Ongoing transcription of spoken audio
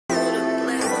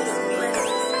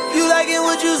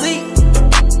what you see.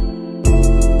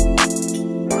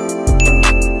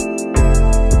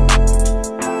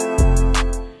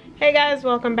 Hey guys,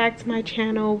 welcome back to my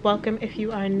channel. Welcome if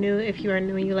you are new. If you are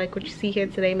new and you like what you see here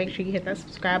today, make sure you hit that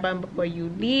subscribe button before you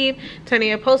leave. Turn on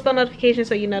your post bell notifications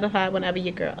so you're notified whenever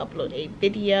your girl upload a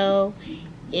video.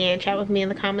 And chat with me in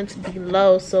the comments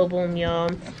below. So boom,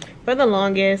 y'all. For the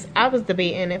longest, I was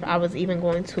debating if I was even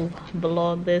going to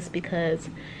vlog this because,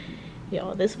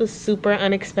 y'all, this was super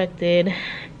unexpected.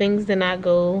 Things did not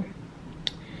go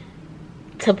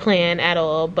to plan at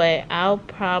all, but I'll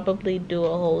probably do a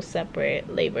whole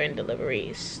separate labor and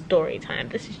delivery story time.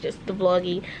 This is just the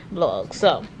vloggy vlog.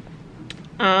 So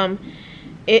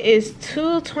it is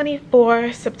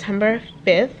 2/24 September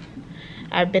 5th.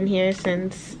 I've been here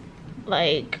since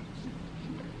like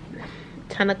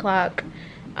 10 o'clock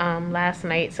last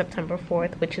night, September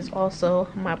 4th, which is also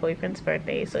my boyfriend's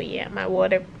birthday. So yeah, my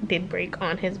water did break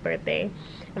on his birthday.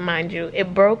 And mind you,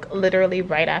 it broke literally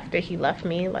right after he left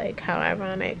me. Like, how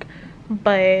ironic.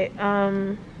 But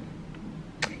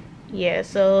yeah,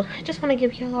 so I just want to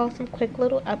give you all some quick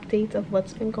little updates of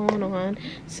what's been going on.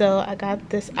 So I got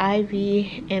this IV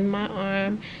in my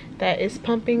arm that is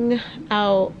pumping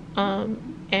out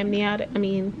amniotic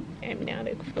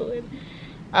fluid,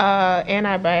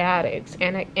 antibiotics,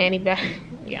 and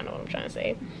yeah, I know what I'm trying to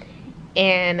say.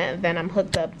 And then I'm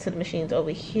hooked up to the machines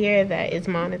over here that is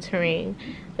monitoring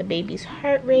the baby's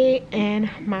heart rate and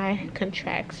my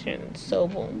contractions. So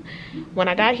boom, when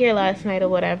I got here last night or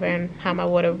whatever, and how my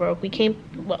water broke,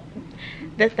 well,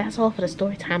 that's all for the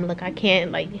story time. Look, I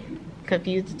can't like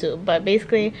confuse the two, but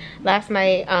basically last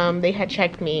night they had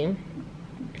checked me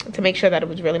to make sure that it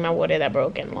was really my water that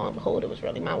broke, and lo and behold, it was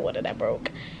really my water that broke.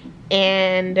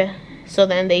 And so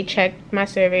then they checked my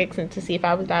cervix and to see if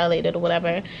I was dilated or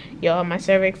whatever. Y'all, my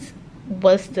cervix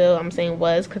was still, I'm saying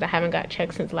was because I haven't got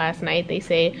checked since last night. They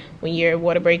say when your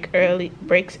water breaks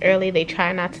early, they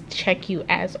try not to check you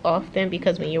as often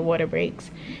because when your water breaks,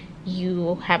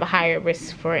 you have a higher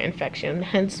risk for infection.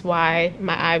 Hence why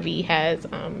my IV has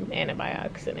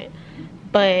antibiotics in it.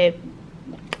 But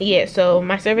yeah, so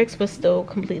my cervix was still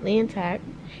completely intact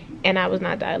and I was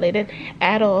not dilated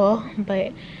at all.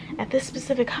 But at this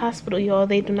specific hospital, y'all,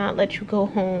 they do not let you go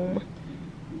home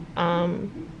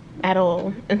at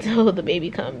all until the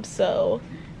baby comes. So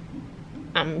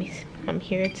I'm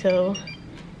here till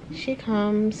she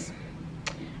comes.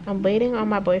 I'm waiting on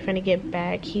my boyfriend to get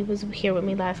back. He was here with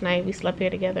me last night. We slept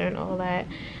here together and all that.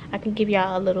 I can give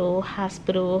y'all a little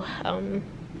hospital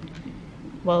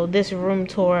well, this room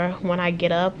tour when I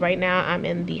get up. Right now I'm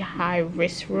in the high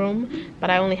risk room, but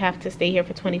I only have to stay here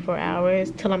for 24 hours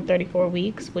till I'm 34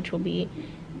 weeks, which will be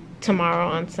tomorrow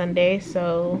on Sunday.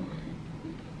 So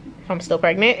if I'm still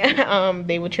pregnant,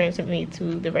 they would transfer me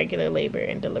to the regular labor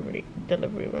and delivery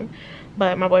room.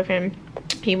 But my boyfriend,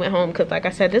 he went home because, like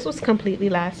I said, this was completely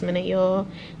last minute, y'all.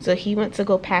 So he went to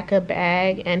go pack a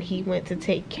bag and he went to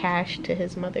take cash to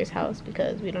his mother's house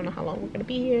because we don't know how long we're gonna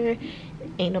be here.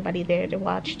 Ain't nobody there to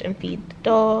watch and feed the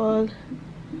dog.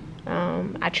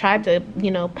 I tried to, you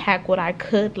know, pack what I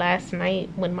could last night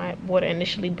when my water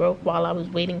initially broke while I was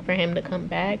waiting for him to come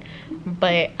back,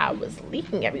 but I was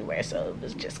leaking everywhere, so it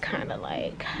was just kind of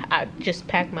like I just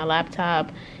packed my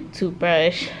laptop,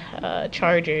 toothbrush,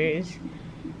 chargers,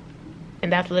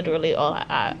 and that's literally all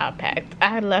I packed. I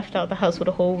had left out the house with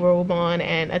a whole robe on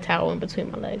and a towel in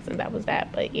between my legs, and that was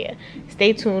that. But yeah,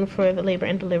 stay tuned for the labor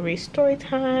and delivery story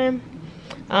time.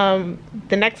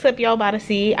 The next clip y'all about to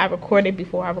see, I recorded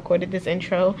before I recorded this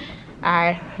intro.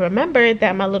 I remembered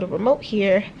that my little remote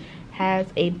here has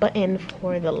a button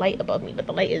for the light above me, but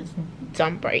the light is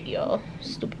dumb bright, y'all,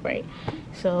 stupid bright.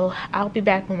 So I'll be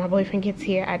back when my boyfriend gets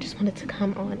here. I just wanted to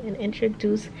come on and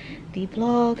introduce the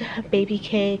vlog. Baby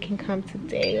K can come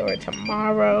today or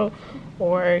tomorrow,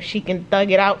 or she can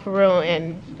thug it out for real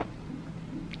and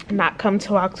not come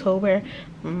till October.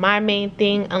 My main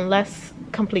thing, unless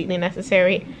completely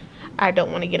necessary, I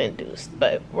don't want to get induced,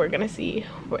 but we're gonna see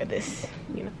where this,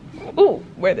 you know,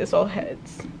 where this all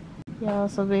heads. Y'all,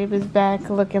 so babe is back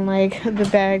looking like the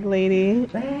bag lady.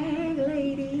 Bag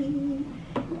lady.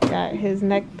 Got his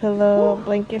neck pillow,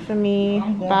 blanket for me,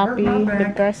 Boppy, the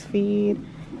breastfeed,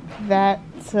 that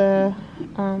to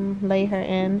lay her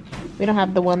in. We don't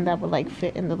have the one that would like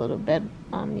fit in the little bed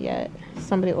yet.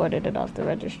 Somebody ordered it off the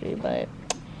registry, but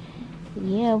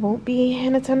yeah, won't be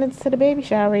in attendance to the baby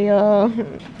shower, y'all.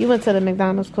 You went to the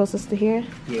McDonald's closest to here?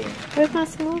 Yeah. Where's my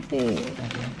smoothie?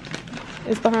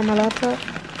 It's behind my laptop.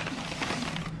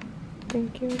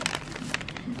 Thank you.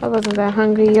 I wasn't that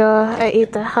hungry, y'all. I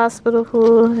ate the hospital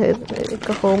food. It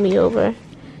could hold me over.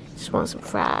 Just want some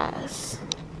fries.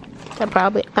 That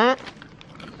probably,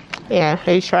 yeah,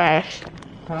 he's trash.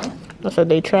 Huh? I said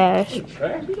they trash. They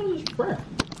trash? You know, it's fresh.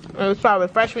 It was probably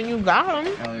fresh when you got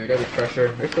them. Oh, yeah, they was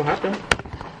fresher. They still have them.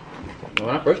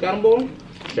 When I first got them, boy,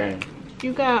 shame.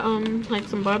 You got like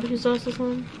some barbecue sauce or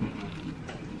something?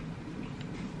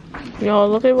 Y'all,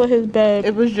 look at what his bed.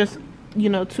 It was just, you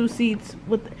know, 2 seats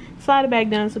with slide it back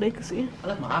down so they could see. I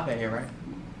left my iPad here, right?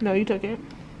 No, you took it.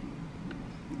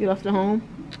 You left it home.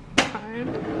 Alright.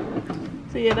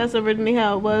 So yeah, that's originally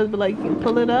how it was, but like you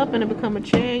pull it up and it become a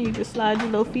chair and you just slide your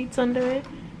little feet under it.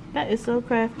 That is so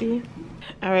crafty.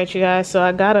 Alright, you guys, so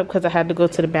I got up because I had to go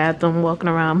to the bathroom, walking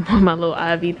around my little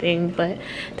Ivy thing, but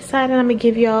decided I'm gonna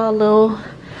give y'all a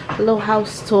little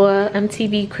house tour,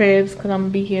 MTV Cribs, because I'm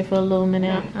gonna be here for a little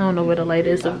minute. I don't know where the light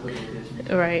is.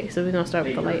 Alright, so we're gonna start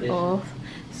with the light off.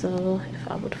 So if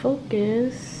I would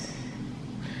focus,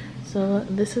 so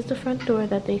this is the front door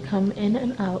that they come in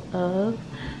and out of.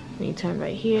 Let me turn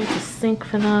right here. It's a sink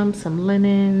for them, some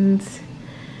linens.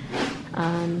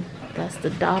 That's the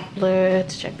Doppler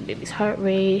to check the baby's heart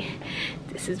rate.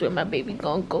 This is where my baby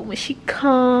gonna go when she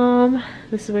come.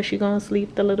 This is where she gonna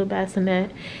sleep, the little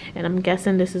bassinet. And I'm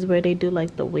guessing this is where they do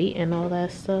like the weight and all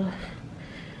that stuff.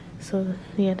 So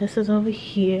yeah, this is over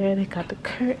here. They got the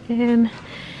curtain.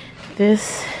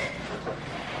 This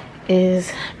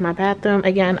is my bathroom.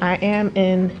 Again, I am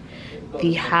in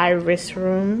the high risk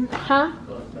room. Huh?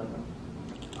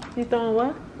 You throwing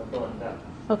what?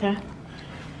 Okay.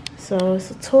 So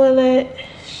it's a toilet,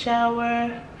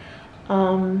 shower,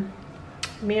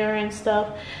 mirror and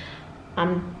stuff.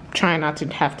 I'm trying not to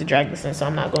have to drag this in, so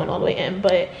I'm not going all the way in.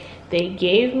 But they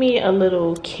gave me a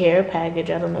little care package.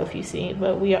 I don't know if you see,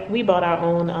 but we bought our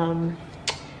own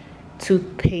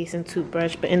toothpaste and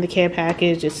toothbrush. But in the care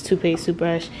package, it's toothpaste,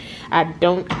 toothbrush. I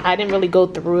didn't really go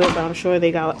through it, but I'm sure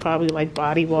they got probably like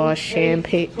body wash,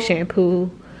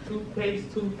 shampoo.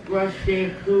 Toothpaste, toothbrush,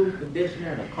 shampoo,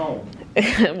 conditioner, and a comb.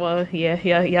 Well, yeah,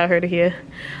 y'all heard it here.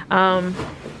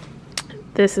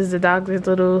 This is the doctor's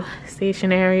little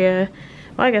station area.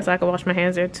 Well, I guess I could wash my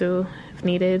hands there too if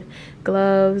needed.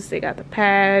 Gloves. They got the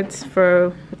pads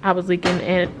for I was leaking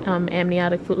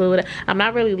amniotic fluid. I'm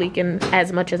not really leaking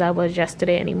as much as I was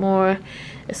yesterday anymore.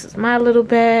 This is my little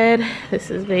bed. This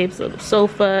is babe's little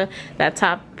sofa. That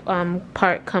top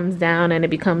part comes down and it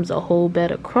becomes a whole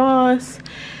bed across.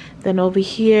 Then over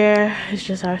here is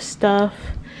just our stuff.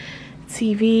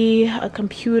 TV, a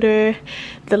computer.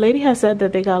 The lady has said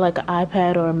that they got like an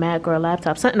iPad or a Mac or a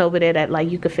laptop, something over there that like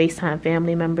you could FaceTime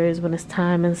family members when it's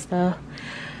time and stuff.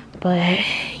 But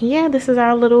yeah, this is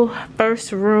our little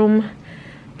first room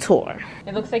tour.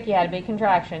 It looks like you had a big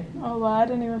contraction. Oh wow, I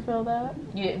didn't even feel that.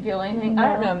 You didn't feel anything? No. I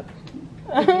don't know.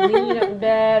 Did you lean up in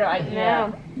bed or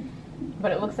Yeah.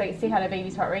 But it looks like, see how the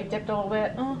baby's heart rate dipped a little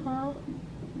bit?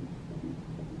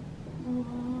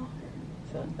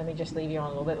 So let me just leave you on a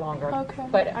little bit longer. Okay.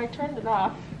 But I turned it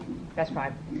off. that's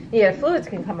fine. Yeah, fluids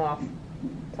can come off.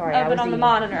 Sorry, I Oh, was but on the eating.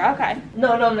 monitor, okay.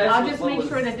 No, I'll just make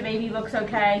sure that the baby looks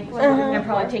okay and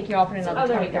probably take you off in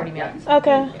another 20-30 minutes.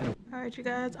 Okay. Alright, you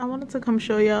guys, I wanted to come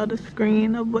show y'all the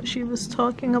screen of what she was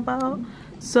talking about.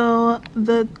 So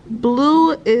the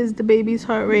blue is the baby's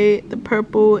heart rate, the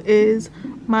purple is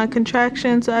my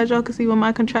contractions. So as y'all can see, when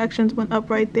my contractions went up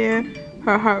right there,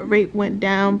 her heart rate went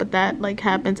down, but that like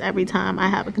happens every time I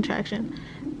have a contraction.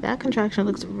 That contraction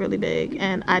looks really big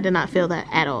and I did not feel that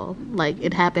at all. Like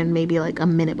it happened maybe like a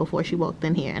minute before she walked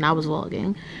in here and I was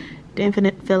vlogging.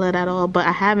 Didn't feel it at all, but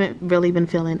I haven't really been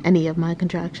feeling any of my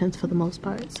contractions for the most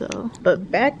part. So, but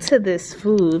back to this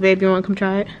food. Babe, you want to come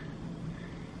try it?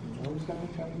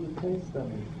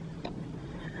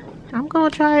 I'm gonna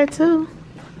try it too.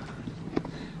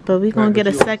 But we gonna get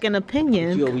a second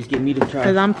opinion. You always get me to try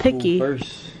because I'm picky.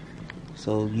 First,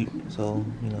 so you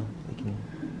know they can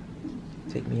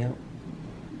take me out.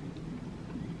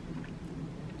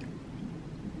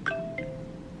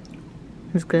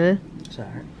 It's good. It's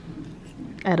alright.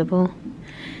 Edible.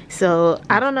 So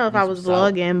I don't know if I was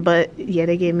vlogging, but yeah,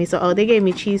 they gave me they gave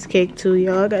me cheesecake too,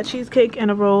 y'all. I got cheesecake and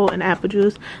a roll and apple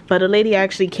juice. But a lady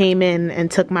actually came in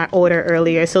and took my order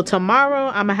earlier. So tomorrow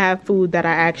I'm gonna have food that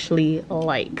I actually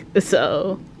like.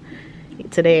 So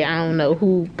today I don't know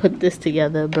who put this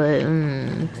together, but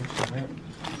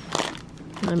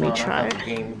let me try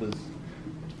it.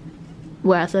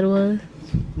 Where I said it was?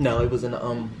 No, it was in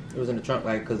the trunk,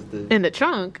 like in the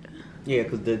trunk. Yeah,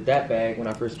 because that bag when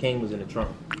I first came was in the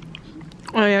trunk.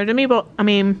 Oh yeah, the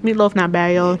meatloaf not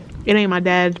bad, y'all. It ain't my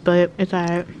dad's, but it's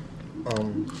alright. But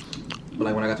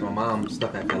like when I got to my mom's,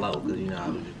 stuff had fell out because I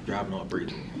was just driving on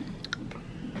breathing.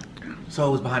 So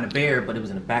it was behind the bear, but it was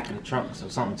in the back of the trunk. So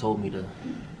something told me to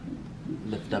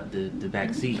lift up the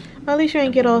back seat. At least you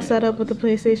ain't get all set up with the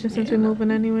PlayStation since we're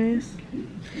moving anyways.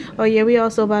 Oh yeah, we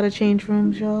also about to change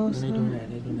rooms, y'all. When they doing that?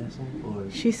 They doing that soon?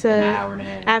 Or She said an hour and a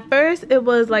half? at first it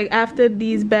was like after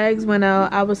these bags went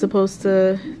out, I was supposed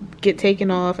to get taken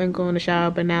off and go in the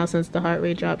shower, but now since the heart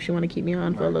rate dropped, she want to keep me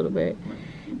on for a little bit.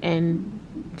 And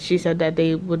she said that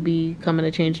they would be coming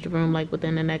to change the room like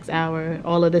within the next hour.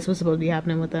 All of this was supposed to be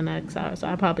happening within the next hour, so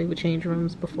I probably would change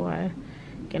rooms before I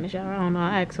get in the shower. I don't know.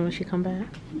 I'll ask her when she come back.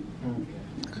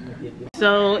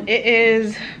 So it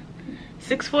is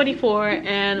 6:44,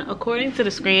 and according to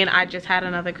the screen, I just had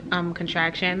another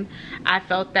contraction. I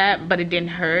felt that, but it didn't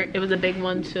hurt. It was a big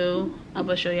one too. I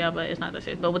will show y'all, but it's not the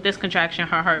same. But with this contraction,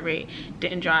 her heart rate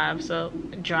didn't drop. So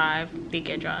drop.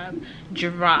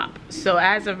 So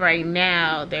as of right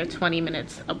now, they're 20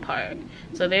 minutes apart.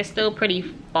 So they're still pretty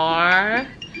far.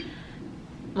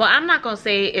 Well, I'm not gonna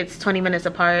say it's 20 minutes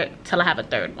apart till I have a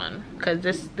third one, because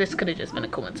this could have just been a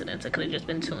coincidence. It could have just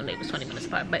been two and they was 20 minutes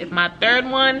apart. But if my third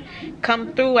one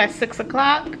come through at 6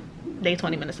 o'clock, they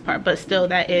 20 minutes apart. But still,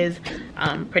 that is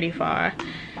pretty far.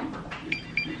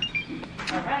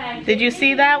 Alright. Did you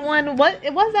see that one?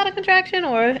 Was that a contraction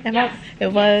or? Yes.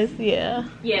 It was, yeah.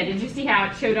 Yeah, did you see how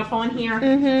it showed up on here?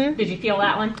 Mhm. Did you feel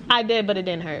that one? I did, but it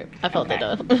didn't hurt. I felt it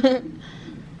though.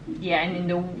 Yeah, and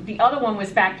then the other one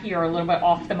was back here a little bit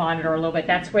off the monitor a little bit.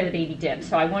 That's where the baby dipped.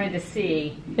 So I wanted to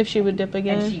see. If she would dip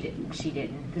again. And she didn't. She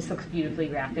didn't. This looks beautifully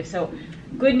reactive. So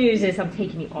good news is I'm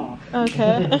taking you off.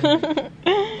 Okay.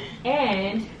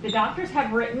 And the doctors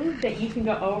have written that you can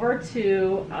go over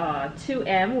to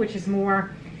 2M, which is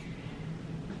more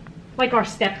like our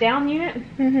step down unit.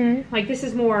 Mhm. Like this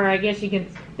is more, I guess you can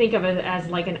think of it as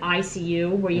like an ICU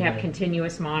where you have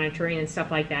continuous monitoring and stuff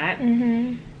like that.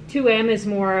 Mhm. 2M is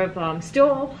more of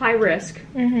still high risk,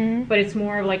 Mhm. but it's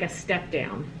more of like a step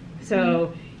down.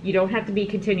 So you don't have to be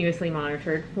continuously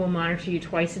monitored. We'll monitor you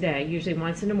twice a day, usually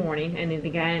once in the morning and then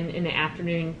again in the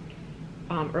afternoon,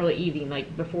 early evening,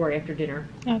 like before or after dinner,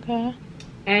 Okay.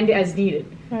 and as needed.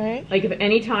 Right. Like if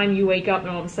any time you wake up and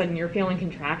all of a sudden you're feeling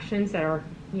contractions that are,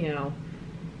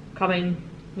 coming,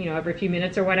 every few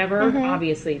minutes or whatever,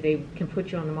 obviously they can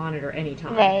put you on the monitor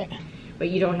anytime. Right. But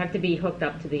you don't have to be hooked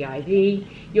up to the IV.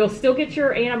 You'll still get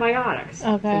your antibiotics.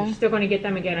 Okay. So you're still going to get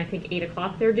them again. I think 8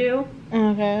 o'clock they're due.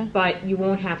 Okay. But you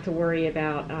won't have to worry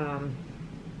about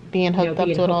Being hooked up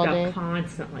being to it all hooked day. up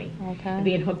constantly. Okay.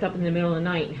 Being hooked up in the middle of the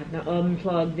night and having to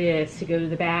unplug this to go to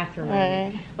the bathroom.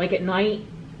 Right. Like at night,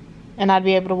 And I'd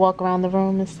be able to walk around the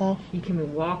room and stuff. you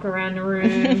can walk around the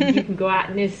room. You can go out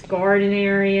in this garden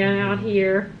area out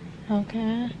here.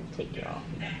 Okay. Take you off.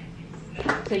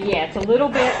 So yeah, it's a little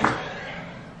bit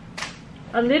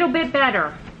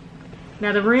better.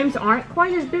 Now the rooms aren't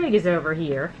quite as big as over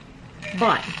here,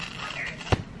 but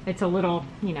it's a little,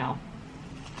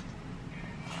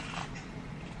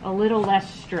 a little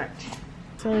less strict.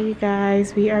 So you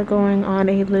guys, we are going on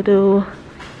a little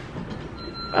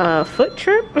foot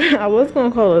trip. I was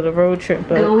gonna call it a road trip,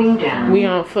 but we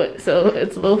on foot, so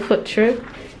it's a little foot trip.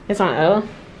 It's on L.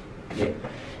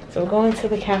 So we're going to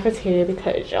the cafeteria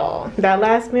because y'all, that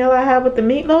last meal I had with the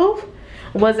meatloaf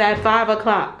was at 5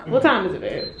 o'clock. What time is it,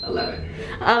 babe?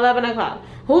 11 o'clock.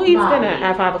 Who eats dinner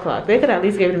at 5 o'clock? They could at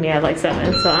least give it to me at like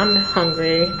 7. So I'm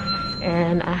hungry.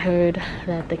 And I heard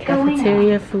that the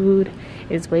cafeteria food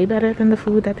is way better than the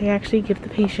food that they actually give the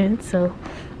patients. So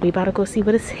we about to go see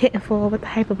what it's hitting for, what the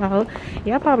hype about.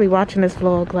 Y'all probably watching this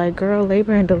vlog like, girl,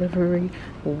 labor and delivery,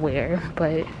 where?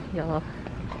 But y'all,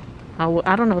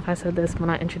 I don't know if I said this when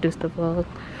I introduced the vlog,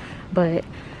 but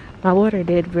my water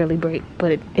did really break,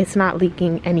 but it's not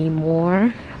leaking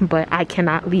anymore. But I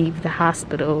cannot leave the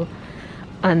hospital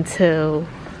until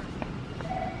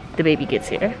the baby gets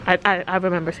here. I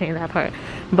remember saying that part.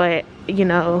 But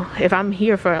if I'm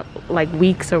here for like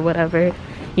weeks or whatever,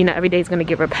 every day is gonna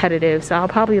get repetitive. So I'll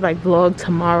probably like vlog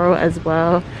tomorrow as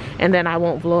well, and then I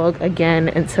won't vlog again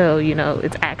until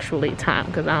it's actually time,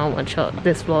 because I don't want y'all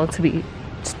this vlog to be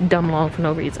dumb long for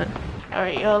no reason. All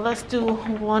right, y'all, let's do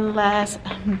one last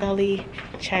belly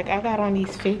check. I got on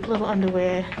these fake little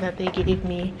underwear that they gave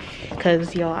me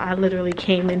because, y'all, I literally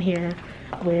came in here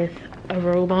with a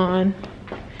robe on,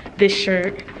 this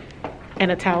shirt,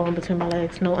 and a towel in between my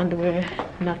legs. No underwear,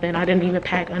 nothing. I didn't even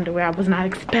pack underwear. I was not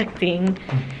expecting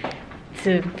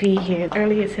to be here.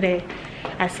 Earlier today,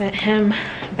 I sent him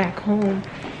back home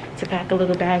to pack a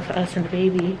little bag for us and the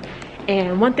baby.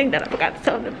 And one thing that I forgot to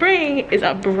tell them to bring is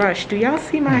a brush. Do y'all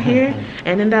see my hair?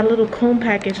 And in that little comb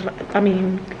package,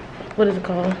 what is it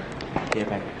called?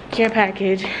 Care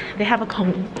package. They have a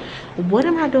comb. What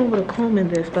am I doing with a comb in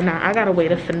this? But now I got a way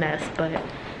to finesse, but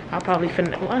I'll probably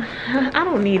finesse. Well, I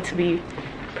don't need to be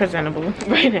presentable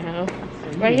right now.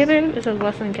 Right here, then it says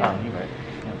Western Cat. Oh, you're right.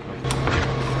 Yeah, of course.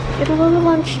 Get a little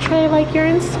lunch tray like you're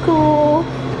in school.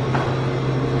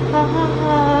 Ha ha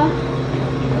ha.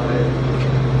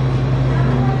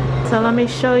 So let me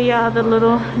show y'all the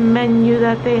little menu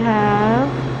that they have.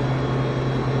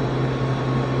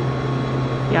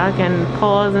 Y'all can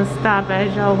pause and stop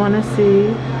as y'all want to see.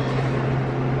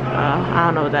 I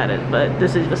don't know what that is, but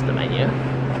this is just the menu.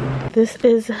 This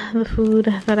is the food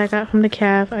that I got from the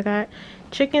caf. I got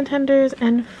chicken tenders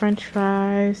and french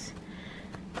fries,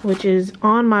 which is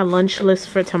on my lunch list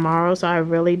for tomorrow, so I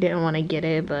really didn't want to get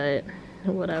it, but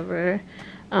whatever.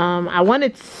 I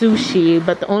wanted sushi,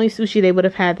 but the only sushi they would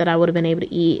have had that I would have been able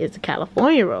to eat is a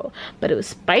California roll, but it was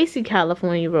spicy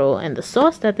California roll, and the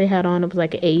sauce that they had on it was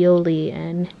like an aioli,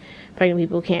 and pregnant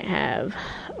people can't have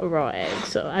a raw egg,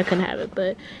 so I couldn't have it.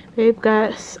 But they've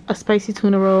got a spicy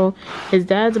tuna roll. His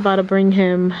dad's about to bring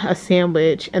him a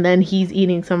sandwich, and then he's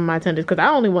eating some of my tenders because I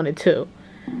only wanted 2,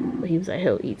 but he was like,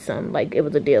 he'll eat some, like it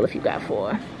was a deal if you got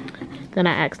 4. Then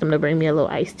I asked them to bring me a little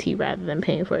iced tea rather than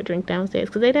paying for a drink downstairs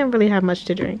because they didn't really have much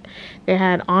to drink. They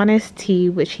had Honest tea,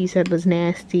 which he said was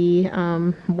nasty,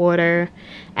 water,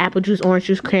 apple juice, orange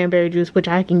juice, cranberry juice, which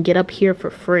I can get up here for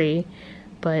free.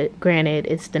 But granted,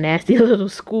 it's the nasty little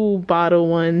school bottle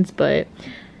ones, but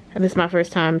this is my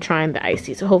first time trying the iced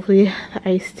tea, so hopefully the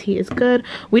iced tea is good.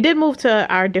 We did move to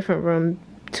our different room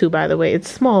too, by the way. It's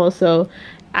small, so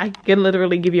I can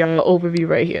literally give you an overview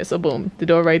right here. So boom, the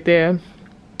door right there.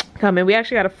 Coming. We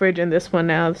actually got a fridge in this one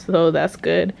now, so that's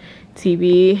good.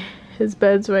 TV, his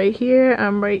bed's right here.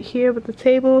 I'm right here with the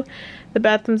table. The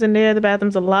bathroom's in there. The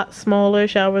bathroom's a lot smaller,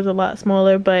 shower's a lot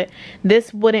smaller, but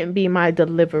this wouldn't be my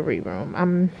delivery room.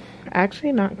 I'm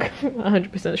actually not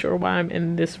 100% sure why I'm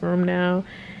in this room now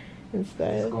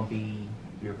instead. It's gonna be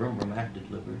your room after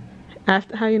delivery.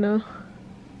 After, how you know?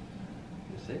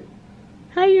 That's it.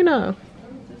 How you know?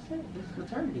 That's it. This is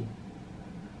maternity.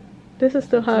 This is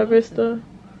still high risk though.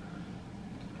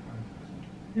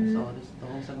 That's all this, the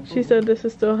whole second She floor? said this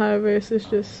is still high risk, it's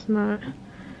just not.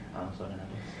 Oh, so then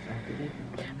it's after delivery.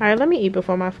 Alright, let me eat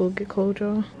before my food get cold,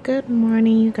 y'all. Good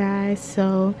morning, you guys.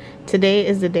 So today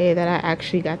is the day that I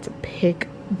actually got to pick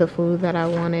the food that I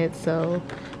wanted, so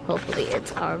hopefully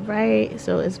it's alright.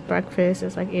 So it's breakfast.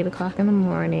 It's like 8 o'clock in the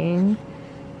morning.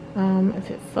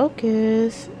 If it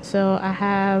focus, so I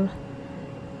have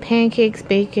pancakes,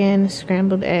 bacon,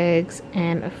 scrambled eggs,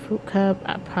 and a fruit cup.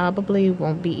 I probably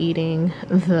won't be eating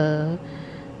the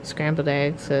scrambled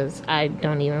eggs because I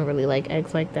don't even really like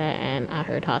eggs like that, and I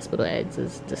heard hospital eggs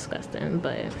is disgusting,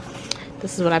 but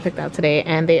this is what I picked out today.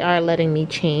 And they are letting me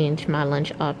change my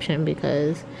lunch option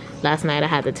because last night I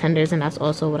had the tenders, and that's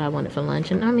also what I wanted for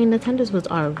lunch. And I mean, the tenders was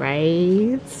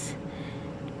alright,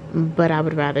 but I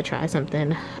would rather try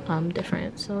something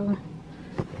different. So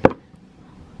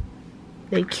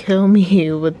they kill me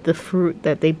with the fruit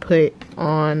that they put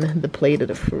on the plate of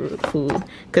the food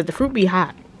because the fruit be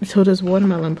hot. So this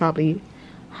watermelon probably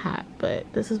hot, but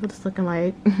this is what it's looking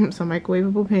like. Some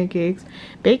microwavable pancakes.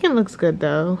 Bacon looks good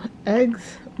though.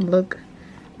 Eggs look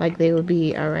like they would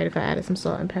be alright if I added some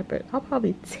salt and pepper. I'll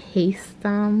probably taste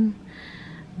them,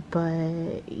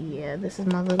 but yeah, this is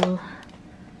my little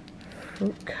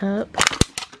fruit cup.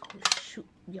 Oh shoot,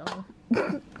 y'all.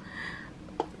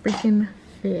 Freaking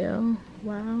fail.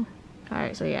 Wow.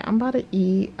 Alright, so yeah, I'm about to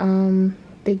eat.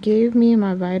 They gave me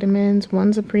my vitamins.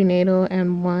 One's a prenatal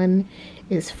and one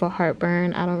is for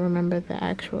heartburn. I don't remember the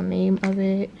actual name of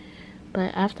it,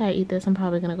 but after I eat this, I'm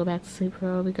probably gonna go back to sleep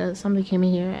for real because somebody came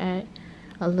in here at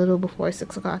a little before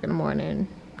 6 o'clock in the morning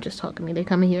just talking to me. They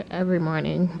come in here every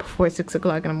morning before 6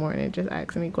 o'clock in the morning just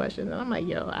asking me questions, and I'm like,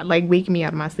 yo, I like waking me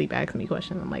out of my sleep asking me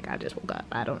questions. I'm like, I just woke up.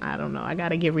 I don't know. I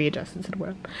gotta get readjusted to the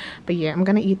world. But yeah, I'm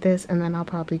gonna eat this and then I'll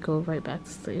probably go right back to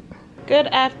sleep. Good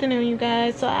afternoon, you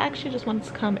guys. So I actually just wanted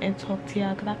to come and talk to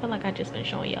y'all because I feel like I've just been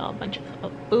showing y'all a bunch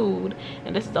of food,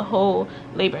 and this is the whole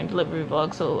labor and delivery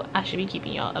vlog, so I should be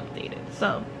keeping y'all updated.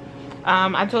 So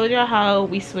I told y'all how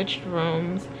we switched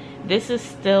rooms. This is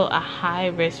still a high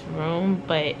risk room,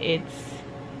 but it's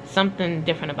something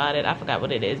different about it. I forgot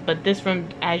what it is, but this room,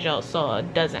 as y'all saw,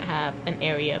 doesn't have an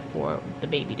area for the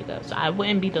baby to go, so I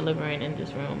wouldn't be delivering in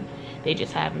this room. They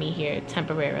just have me here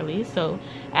temporarily. So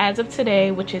as of today,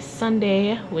 which is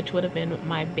Sunday, which would have been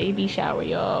my baby shower,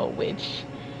 y'all, which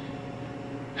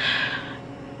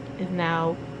is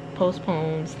now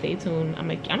postponed. Stay tuned. I'm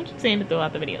gonna keep saying it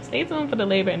throughout the video. Stay tuned for the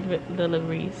labor and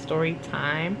delivery story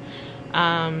time.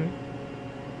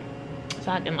 So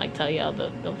I can like tell y'all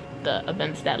the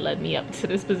events that led me up to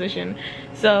this position.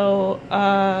 So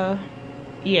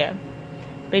yeah,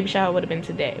 baby shower would have been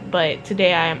today, but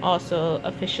today I am also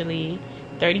officially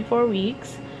 34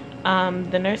 weeks.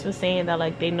 The nurse was saying that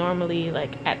like they normally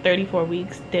like at 34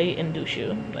 weeks they induce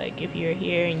you. Like if you're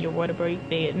here and your water break,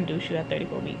 they induce you at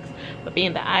 34 weeks. But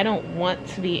being that I don't want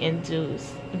to be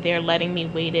induced, they're letting me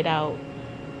wait it out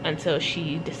until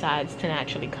she decides to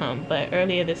naturally come. But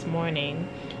earlier this morning,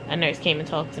 a nurse came and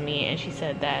talked to me and she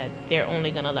said that they're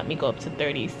only gonna let me go up to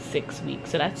 36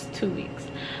 weeks. So that's 2 weeks.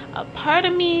 A part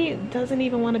of me doesn't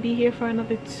even want to be here for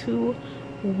another 2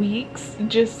 weeks,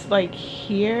 just like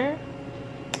here.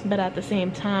 But at the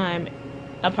same time,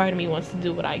 a part of me wants to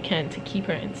do what I can to keep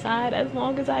her inside as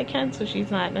long as I can, so she's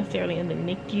not necessarily in the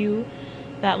NICU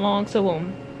that long. So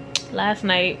last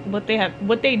night, what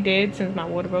they did, since my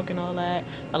water broke and all that,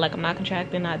 but like I'm not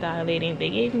contracting, not dilating,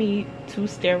 they gave me 2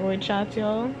 steroid shots,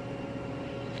 y'all.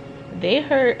 They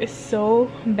hurt so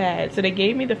bad. So they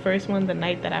gave me the first one the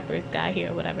night that I first got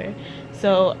here or whatever.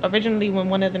 So originally when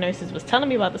one of the nurses was telling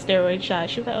me about the steroid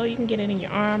shot, she was like, oh, you can get it in your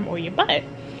arm or your butt.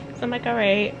 So I'm like, all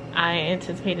right. I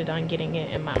anticipated on getting it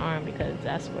in my arm because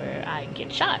that's where I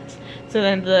get shots. So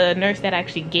then the nurse that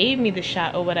actually gave me the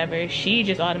shot or whatever, she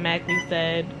just automatically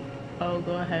said, oh,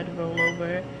 go ahead, roll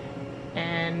over.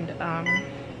 And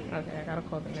okay, I gotta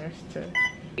call the nurse too.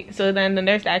 So then the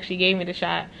nurse that actually gave me the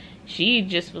shot, she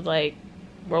just was like,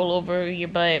 roll over your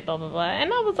butt, blah blah blah.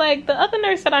 And I was like, the other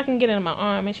nurse said I can get it in my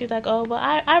arm, and she's like, oh, well,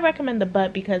 I recommend the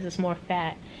butt because it's more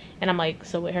fat. And I'm like,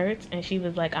 so it hurts? And she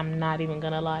was like, I'm not even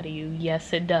gonna lie to you,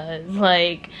 yes it does.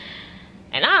 Like,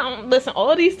 and I don't listen,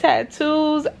 all these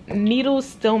tattoos, needles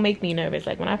still make me nervous.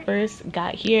 Like when I first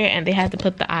got here and they had to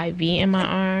put the IV in my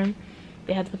arm,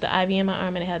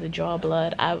 and they had to draw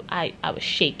blood, I was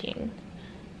shaking,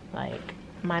 like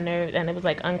my nerves, and it was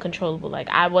like uncontrollable. Like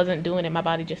I wasn't doing it, my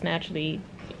body just naturally,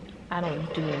 I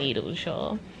don't do needles,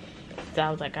 y'all. So I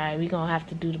was like, all right, we gonna have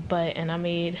to do the butt. And I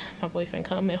made my boyfriend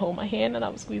come and hold my hand, and I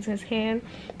was squeezing his hand.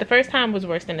 The first time was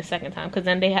worse than the second time, because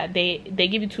then they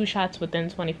give you 2 shots within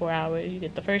 24 hours. You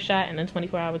get the first shot, and then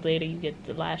 24 hours later you get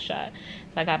the last shot.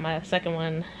 So I got my second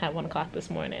one at 1 o'clock this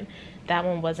morning. That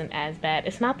one wasn't as bad.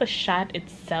 It's not the shot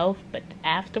itself, but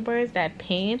afterwards, that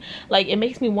pain, like it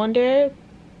makes me wonder,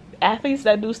 athletes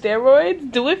that do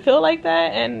steroids, do it feel like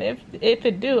that? And if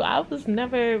it do, it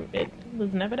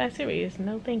was never that serious.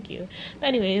 No thank you. But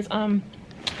anyways, I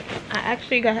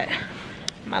actually got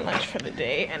my lunch for the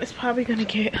day, and it's probably gonna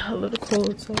get a little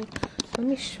cold, so let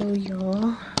me show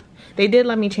y'all. They did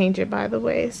let me change it, by the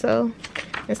way. So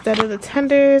instead of the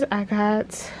tenders, I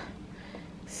got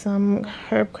some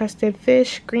herb crusted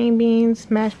fish, green beans,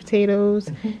 mashed potatoes,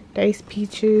 diced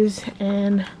peaches,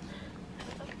 and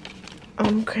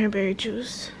cranberry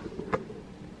juice.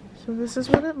 So this is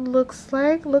what it looks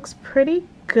like. Looks pretty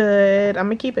good. I'm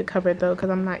gonna keep it covered though,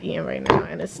 because I'm not eating right now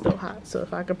and it's still hot, so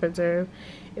if I could preserve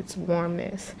its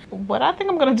warmness. What I think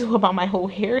I'm gonna do about my whole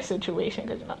hair situation,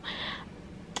 because you know,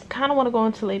 I kind of want to go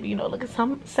into labor, you know, look at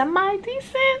some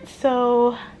semi-decent.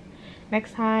 So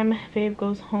next time Fave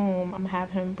goes home, I'm gonna have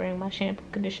him bring my shampoo,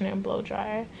 conditioner, and blow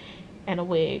dryer and a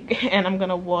wig, and I'm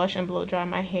gonna wash and blow dry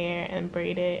my hair and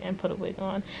braid it and put a wig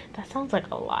on. That sounds like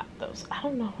a lot though, so I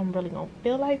don't know if I'm really gonna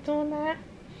feel like doing that.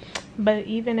 But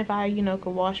even if I, you know,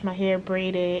 could wash my hair,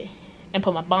 braid it, and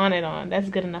put my bonnet on, that's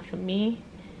good enough for me.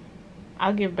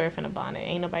 I'll give birth in a bonnet,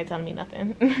 ain't nobody telling me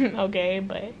nothing. Okay,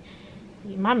 but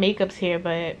my makeup's here,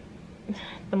 but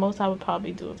the most I would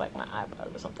probably do is like my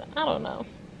eyebrows or something. I don't know,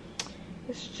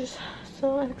 it's just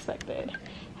so unexpected.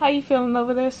 How you feeling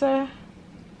over there, sir?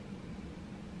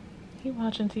 He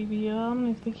watching TV, y'all. I don't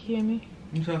even think he hear me.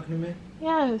 You talking to me?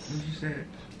 Yes. What you said?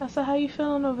 I said, how you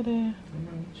feeling over there?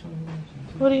 I'm watching.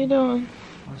 What are you doing?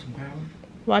 Watching Power.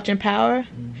 Watching Power?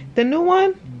 The new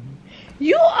one?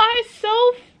 You are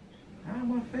so... How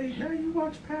my face? Now you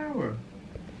watch Power.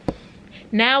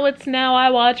 Now I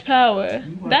watch Power.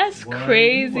 That's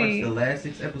crazy. You watched the last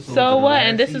 6 episodes. So what?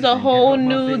 And this is a whole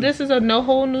new,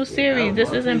 whole new series.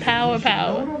 This isn't Power.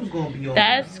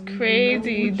 That's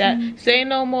crazy. That say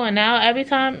no more. Now every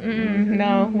time,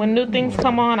 no. When new things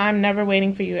come on, I'm never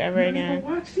waiting for you ever again.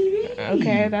 Watch TV.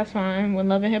 Okay, that's fine. When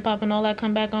Love and Hip Hop and all that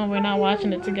come back on, we're not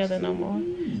watching it together no more.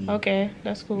 Okay,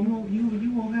 that's cool.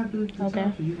 You won't have the okay.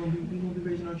 time, so we gonna be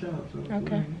raising our child. So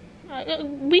okay.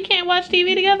 We can't watch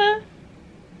TV together?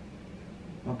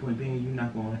 My point being, you're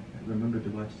not going to remember to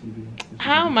watch TV.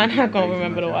 How am I not going to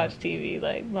remember to watch TV?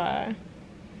 Like, bye.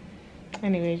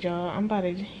 Anyways, y'all, I'm about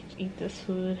to eat this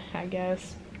food, I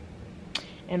guess,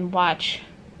 and watch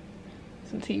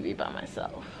some TV by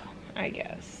myself, I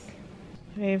guess.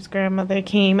 Dave's grandmother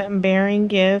came bearing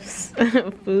gifts,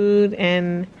 food,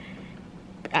 and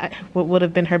what would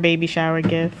have been her baby shower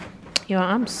gift. Yo,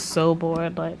 I'm so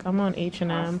bored. Like, I'm on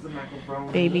H&M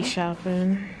baby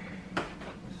shopping.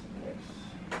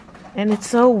 And it's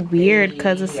so weird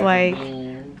because it's like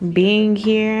being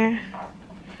here,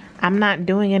 I'm not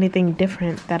doing anything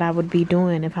different that I would be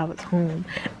doing if I was home.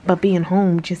 But being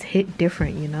home just hit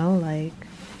different, you know, like.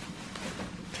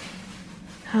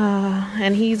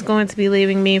 And he's going to be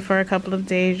leaving me for a couple of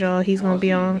days, y'all. He's going to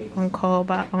be on call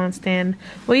on stand.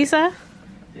 What you say?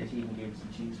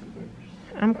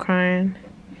 I'm crying.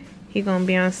 He's going to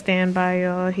be on standby,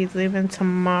 y'all. He's leaving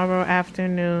tomorrow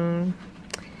afternoon.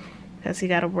 Because he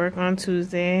got to work on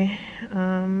Tuesday.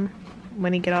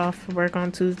 When he get off work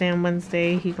on Tuesday and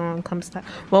Wednesday, he gonna come stop.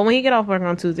 Well, when he get off work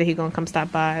on Tuesday, he gonna come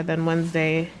stop by. Then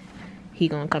Wednesday, he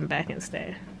gonna come back and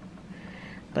stay.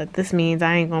 But this means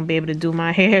I ain't gonna be able to do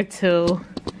my hair till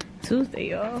Tuesday,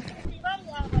 y'all.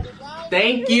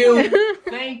 Thank you.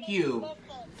 Thank you.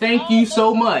 Thank you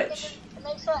so much.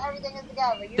 Make sure everything is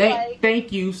together.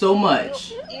 Thank you so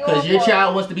much. Because your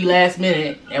child wants to be last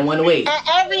minute and want to wait.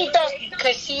 Everything,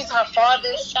 because she's her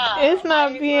father's child. It's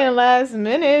not being last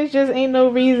minute. It just ain't no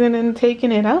reason in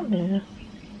taking it out now.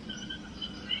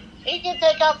 He can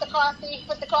take out the car seat,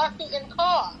 put the car seat in the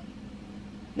car.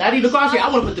 Not even the car seat. I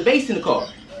want to put the base in the car.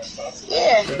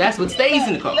 Yeah. So that's what stays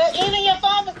in the car. Even your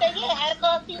father said, yeah, I had a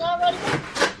car seat already.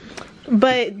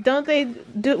 But don't they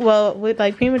do, well, with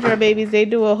like premature babies, they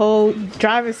do a whole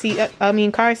car seat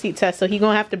test, so he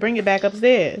gonna have to bring it back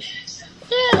upstairs.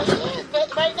 Yeah,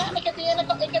 but right now it could be in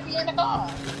the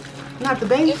car. Not the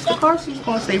base. The car seat's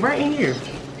gonna stay right in here.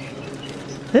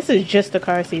 This is just a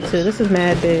car seat too. This is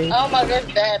mad big. Oh my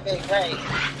goodness, that big, right.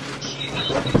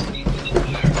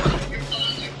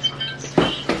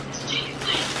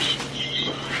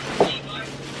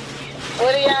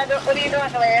 What are you doing,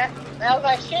 Khalayha? I was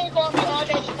like, she ain't gonna be all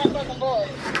day, she my fucking boy.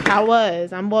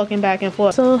 I'm walking back and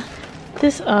forth. So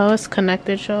this, it's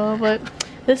connected, y'all, but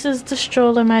this is the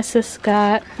stroller my sis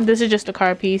got. This is just a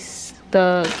car piece.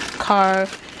 The car,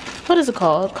 what is it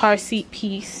called? Car seat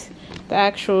piece. The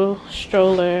actual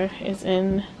stroller is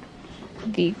in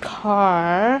the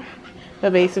car.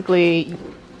 But basically,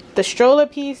 the stroller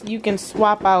piece you can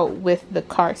swap out with the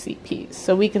car seat piece.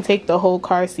 So we can take the whole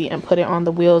car seat and put it on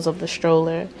the wheels of the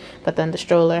stroller. But then the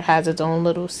stroller has its own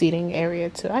little seating area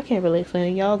too. I can't really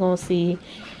explain it. Y'all gonna see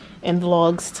in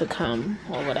vlogs to come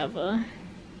or whatever.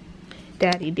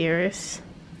 Daddy dearest.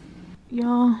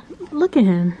 Y'all, look at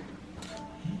him.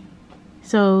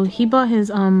 So he bought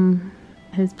his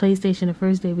PlayStation the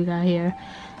first day we got here.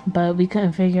 But we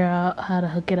couldn't figure out how to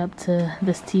hook it up to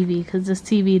this TV. Because this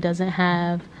TV doesn't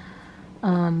have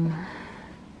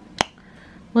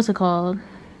what's it called?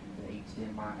 The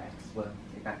HDMI access. Well,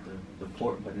 they got the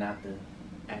port, but not the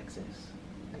access.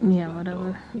 Yeah,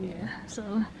 whatever. Yeah.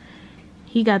 So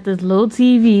he got this little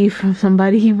TV from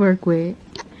somebody he worked with,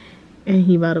 and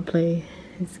he about to play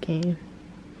his game.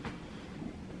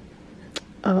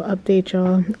 I'll update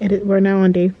y'all. We're now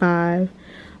on day 5.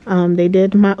 They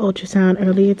did my ultrasound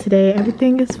earlier today.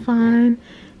 Everything is fine.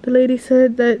 The lady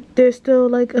said that there's still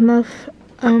like enough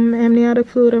amniotic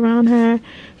fluid around her.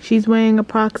 She's weighing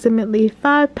approximately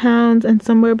 5 pounds and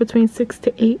somewhere between 6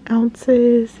 to 8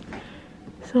 ounces.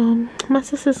 So my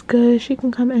sister's good. She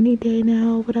can come any day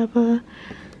now, whatever.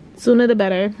 Sooner the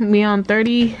better. We on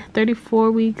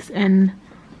 34 weeks and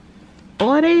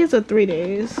 4 days or 3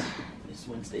 days? It's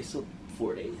Wednesday, so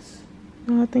 4 days.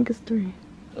 No, I think it's 3.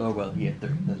 Oh, well, yeah,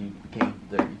 30, because you became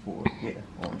 34, yeah,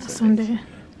 on Sunday.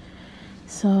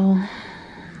 So,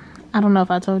 I don't know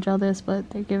if I told y'all this, but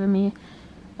they're giving me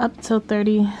up till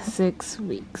 36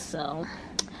 weeks. So,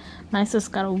 my sis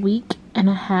got a week and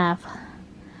a half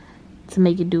to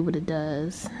make it do what it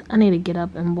does. I need to get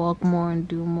up and walk more and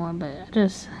do more, but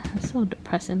it's so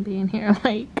depressing being here.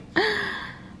 Like,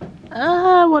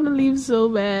 I want to leave so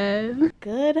bad.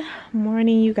 Good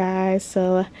morning, you guys.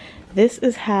 So this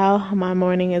is how my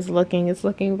morning is looking. It's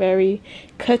looking very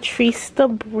Catrice the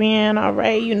brand, all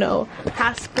right? You know,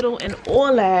 hospital and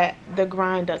all that. The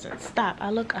grind doesn't stop.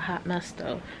 I look a hot mess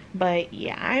though. But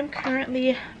yeah, I'm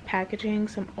currently packaging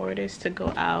some orders to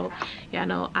go out. Y'all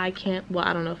know I can't, well,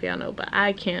 I don't know if y'all know, but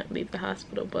I can't leave the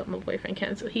hospital, but my boyfriend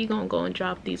can. So he gonna go and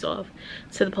drop these off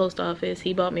to the post office.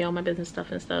 He bought me all my business stuff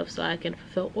and stuff so I can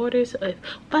fulfill orders. So if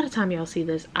by the time y'all see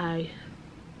this, I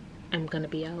am gonna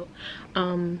be out.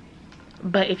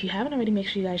 But if you haven't already, make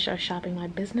sure you guys are shopping my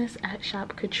business at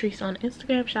Shop Catrice on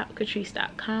Instagram,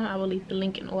 shopcatrice.com. I will leave the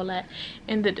link and all that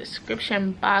in the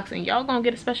description box. And y'all gonna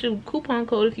get a special coupon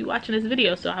code if you're watching this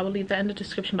video. So I will leave that in the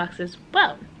description box as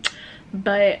well.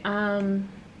 But,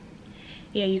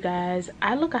 yeah, you guys,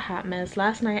 I look a hot mess.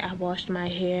 Last night I washed my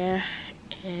hair.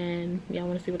 And y'all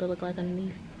wanna see what it looked like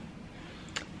underneath?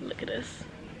 Look at this.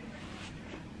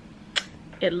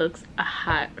 It looks a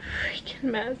hot freaking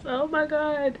mess. Oh my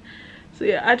god. So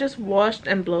yeah, I just washed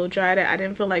and blow dried it. I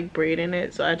didn't feel like braiding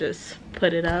it, so I just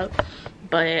put it up.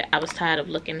 But I was tired of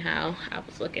looking how I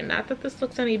was looking. Not that this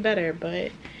looks any better,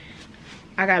 but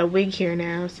I got a wig here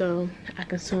now, so I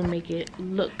can soon make it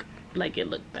look like it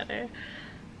looked better.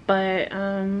 But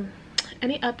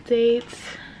any updates?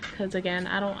 Because again,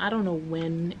 I don't know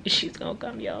when she's gonna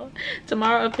come, y'all.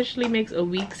 Tomorrow officially makes a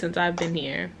week since I've been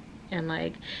here, and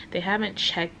like they haven't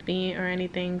checked me or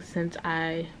anything since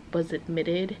I was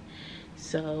admitted.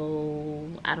 So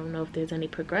I don't know if there's any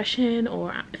progression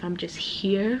or if I'm just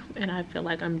here, and I feel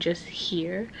like I'm just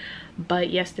here.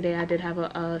 But yesterday I did have a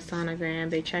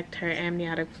sonogram. They checked her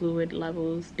amniotic fluid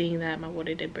levels, being that my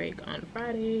water did break on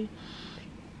Friday.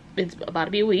 It's about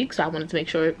to be a week, so I wanted to make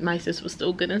sure my sis was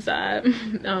still good inside.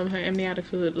 Her amniotic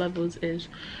fluid levels is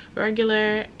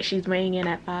regular. She's weighing in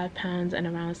at 5 pounds and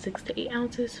around 6 to 8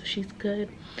 ounces, so she's good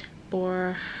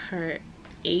for her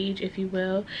age, if you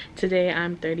will. Today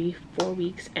I'm 34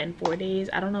 weeks and 4 days.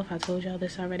 I don't know if I told y'all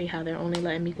this already, how they're only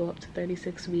letting me go up to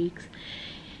 36 weeks.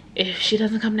 If she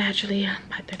doesn't come naturally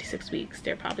by 36 weeks,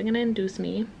 they're probably gonna induce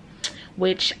me,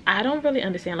 which I don't really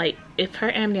understand. Like, if her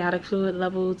amniotic fluid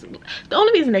levels, the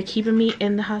only reason they're keeping me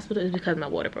in the hospital is because my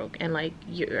water broke, and like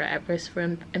you're at risk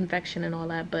for infection and all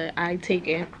that. But I take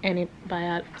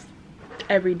antibiotics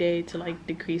every day to like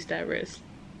decrease that risk.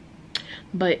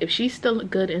 But if she's still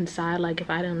good inside, like if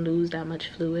I didn't lose that much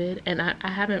fluid, and I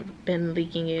haven't been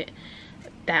leaking it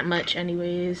that much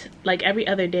anyways, like every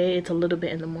other day it's a little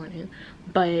bit in the morning,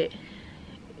 but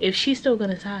if she's still good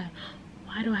inside,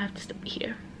 why do I have to still be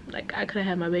here? Like, I could have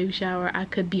had my baby shower, I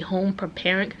could be home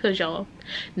preparing, because y'all,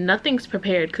 nothing's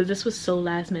prepared, because this was so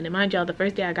last minute. Mind y'all, the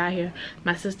first day I got here,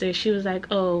 my sister, she was like,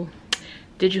 oh,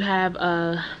 did you have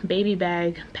a baby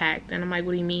bag packed? And I'm like,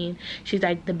 what do you mean? She's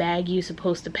like, the bag you're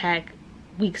supposed to pack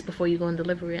weeks before you go on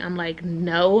delivery. I'm like,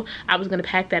 no, I was gonna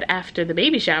pack that after the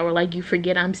baby shower. Like, you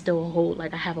forget I'm still a whole,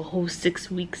 like I have a whole 6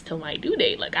 weeks till my due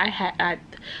date. Like I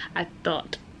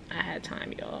thought I had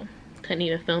time, y'all. Couldn't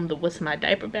even film the what's my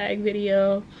diaper bag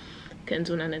video, couldn't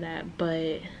do none of that.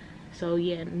 But so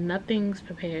yeah, nothing's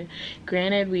prepared.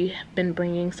 Granted, we've been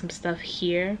bringing some stuff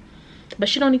here, but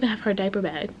she don't even have her diaper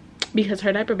bag, because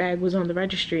her diaper bag was on the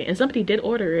registry and somebody did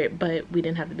order it, but we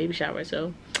didn't have the baby shower,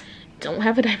 so don't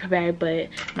have a diaper bag. But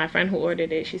my friend who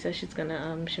ordered it, she said she's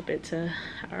gonna ship it to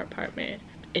our apartment.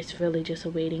 It's really just a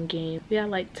waiting game. We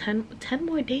got like 10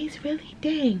 more days, really?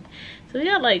 Dang. So we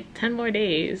got like 10 more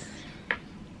days,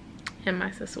 and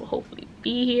my sister will hopefully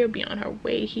be here, be on her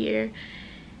way here.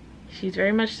 She's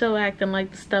very much so acting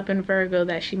like the stubborn Virgo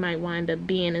that she might wind up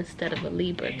being instead of a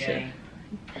Libra too.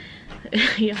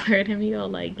 Y'all heard him? He all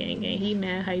like gang gang. He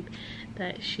mad hype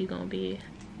that she gonna be,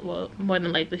 well, more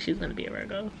than likely she's gonna be a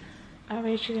Virgo. All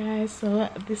right, you guys, so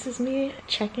this is me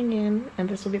checking in, and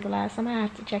this will be the last time I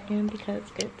have to check in because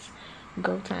it's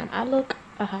go time. I look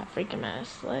a hot freaking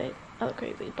mess, like I look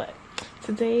crazy. But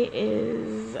today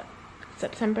is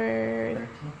September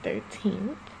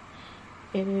 13th.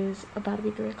 It is about to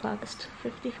be 3 o'clock. It's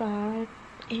 2:55,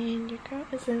 and your girl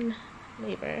is in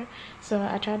labor. So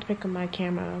I tried to pick up my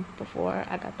camera before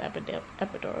I got the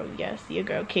epidural. Yes, your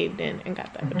girl caved in and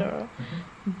got the epidural.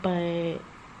 But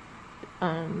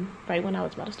right when I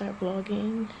was about to start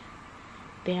vlogging,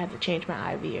 they had to change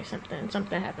my IV or something.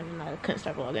 Something happened and I couldn't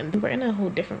start vlogging. We're in a whole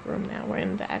different room now. We're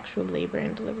in the actual labor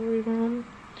and delivery room.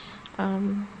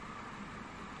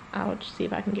 I'll just see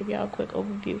if I can give y'all a quick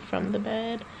overview from the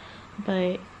bed.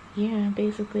 But yeah,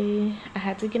 basically I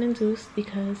had to get induced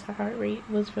because her heart rate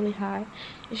was really high.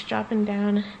 It's dropping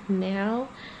down now.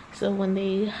 So when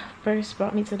they first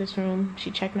brought me to this room, she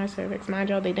checked my cervix. Mind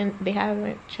y'all, they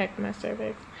haven't checked my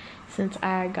cervix since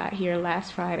I got here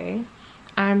last Friday.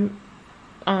 I'm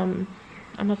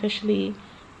officially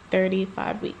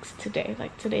 35 weeks today.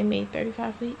 Like today made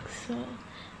 35 weeks. So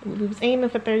we was aiming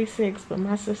for 36, but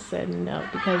my sister said no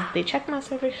because they checked my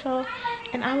cervix,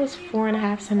 and I was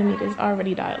 4.5 centimeters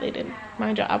already dilated.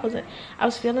 Mind you, I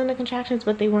was feeling the contractions,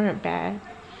 but they weren't bad.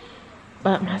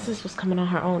 But my sister was coming on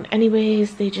her own.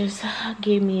 Anyways, they just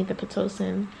gave me the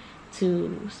Pitocin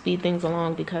to speed things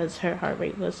along because her heart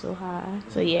rate was so high.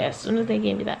 So yeah, as soon as they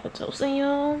gave me that Pitocin,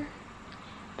 y'all,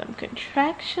 them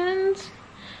contractions,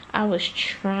 I was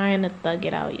trying to thug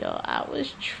it out, y'all. I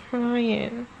was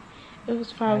trying. It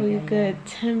was probably a good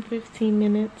 10-15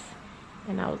 minutes,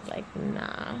 and I was like,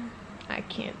 nah, I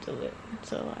can't do it.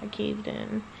 So I caved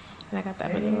in, and I got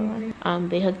that epidural.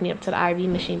 They hooked me up to the IV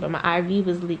machine, but my IV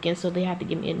was leaking, so they had to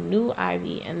give me a new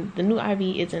IV, and the new IV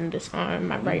is in this arm,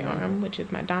 my right arm, which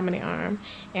is my dominant arm,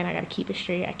 and I gotta keep it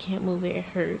straight. I can't move it, it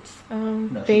hurts.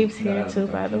 Babe's here too,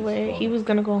 by the way. He was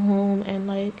gonna go home and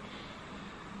like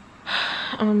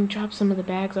drop some of the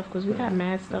bags off because we got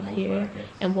mad stuff here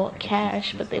and walk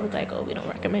cash, but they was like, oh, we don't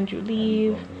recommend you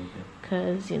leave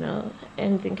because, you know,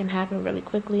 anything can happen really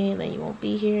quickly and then you won't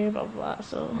be here, blah blah blah.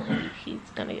 So he's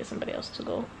gonna get somebody else to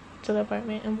go to the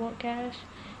apartment and walk cash.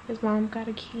 His mom got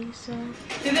a key, so.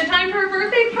 Is it time for a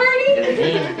birthday party?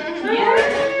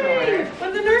 Yay!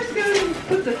 When the nurse goes and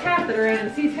puts a catheter in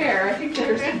and sees hair, I think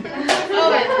there's.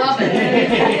 Oh, I love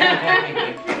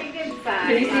it. Pretty good size.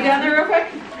 Can you see down there real quick?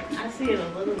 I see it a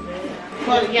little bit.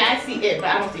 Well, yeah, I see it, but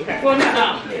I don't see her. Well,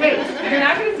 no. Wait, you're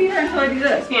not going to see her until I do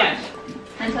this. Yeah.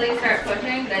 Until you start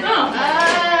pushing, then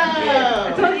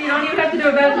I told you, you don't even have to do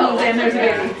a vaginal exam. There's a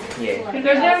baby. Yeah.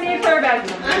 There's no need for a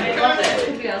vaginal exam. I love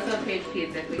it. we also have page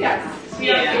pizza if we Yes.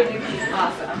 get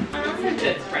awesome.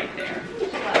 It's right there.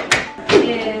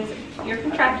 Is your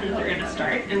contractions are going to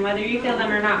start, and whether you feel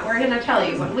them or not, we're going to tell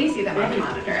you when we see them on the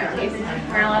monitor at least.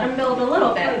 We're going to let them build a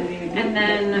little bit, and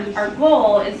then our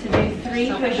goal is to do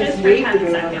 3 pushes for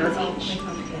 10 seconds each.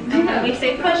 And when we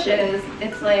say pushes,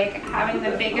 it's like having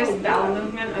the biggest bowel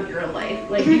movement of your life.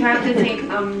 Like you have to take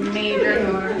a major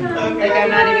move. Like I'm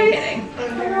not even kidding.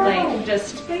 Like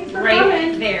just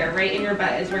right there, right in your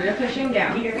butt is where you're pushing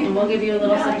down. And we'll give you a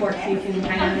little support so you can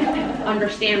kind of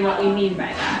understand what we mean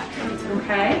by that.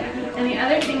 Okay? And the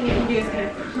other thing you can do is kind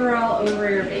of curl over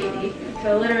your baby.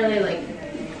 So literally like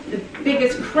the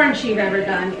biggest crunch you've ever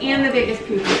done and the biggest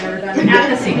poop you've ever done at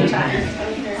the same time.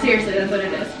 Seriously, that's what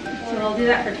it is. So we'll do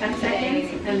that for 10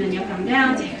 seconds, and then you'll come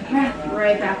down, take a breath,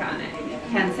 right back on it.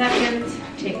 10 seconds,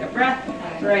 take a breath,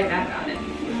 right back on it.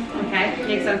 Okay?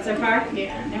 Make sense so far?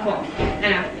 Yeah. Cool. I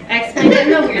know. I explained it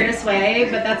in the weirdest way,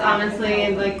 but that's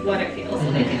honestly like what it feels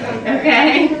like.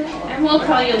 Okay? And we'll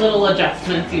tell you little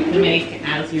adjustments you can make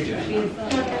as you're doing it.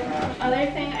 Other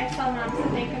thing I tell moms to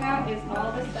think about is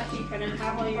all the stuff you couldn't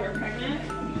have while you were pregnant,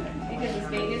 because this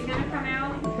baby's gonna come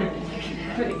out.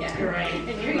 Put it again. Right.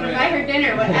 And you're gonna buy her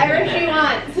dinner, whatever she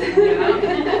wants.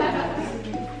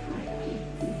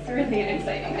 It's really an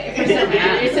exciting day for so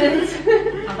many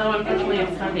reasons. Although unfortunately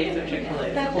it's Sunday, so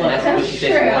Chick-fil-A That's is closed. what she said.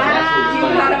 true. That's You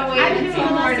what gotta wait I didn't until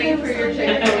even morning for your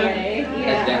Chick-fil-A.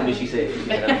 That's exactly what she said. She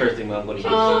said that first thing I'm going to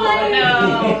get. Oh no.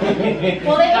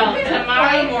 Well, they open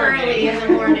tomorrow quite early in the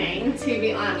morning, to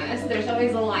be honest. There's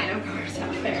always a line of cars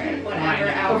out there at whatever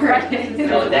hour it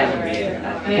is. Oh, that would be it.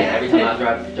 Every time I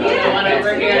drive Yeah, one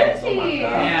over here. Oh my God.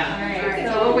 Yeah. Alright,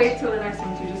 so we'll wait till the next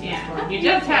one to just Yeah. You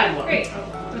just had one. Great.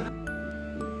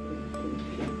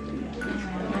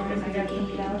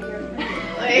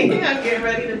 Like, I'm getting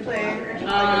ready to play.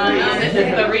 This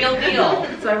is the real deal.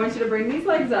 So I want you to bring these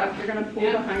legs up. You're going to pull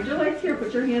behind your legs here.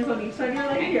 Put your hands on each side of your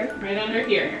leg here. Right under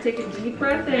here. Take a deep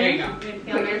breath in. There you go.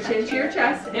 Put your chin to your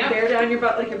chest and Yep. bear down your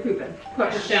butt like you're pooping.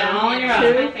 Push. Down all your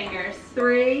Two, eyes. Fingers.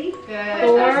 3, Good.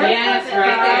 4, Yes,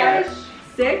 right 5,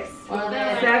 6, Well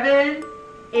done. 7,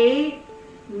 8,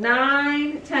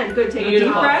 9, 10. Good. Take a deep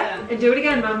Beautiful. breath and do it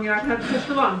again, Mom. You're not going to have to push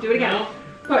for long. Do it again. No.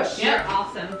 Push. Yep. You're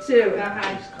awesome. 2,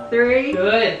 3,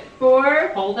 Good.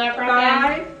 4, Hold that breath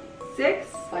 5, 6,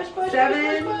 Push, push,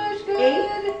 7, push, push, push.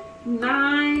 8,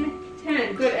 9,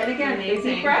 10. Good. And again, a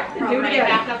Amazing. deep breath and Roll do it right again.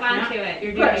 back up onto it.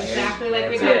 You're doing Push. exactly like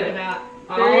we Two. talked about.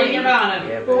 All in your bottom.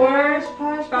 Yeah, 4,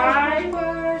 Push,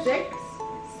 5, 6,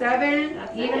 7,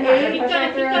 Even 8, keep going,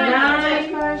 keep going.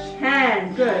 9,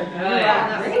 10. Good. Good.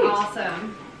 That's Great.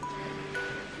 awesome.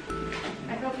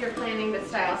 I hope you're planning to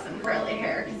style some curly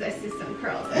hair because I see some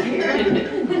curls in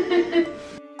here.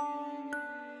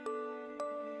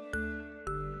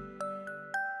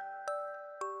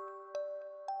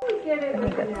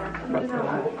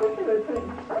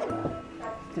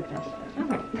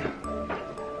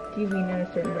 Do you mean at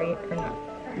a certain rate or not?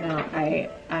 No,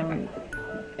 I'm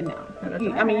no.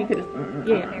 I mean, you could just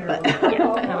Yeah. but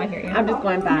No, I hear you. I'm just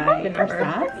going by The our number.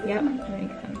 stats. Yep, that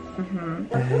makes sense.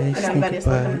 And I'm gonna just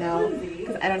let them know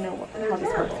because I don't know how this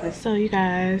works with. So you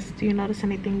guys, do you notice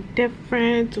anything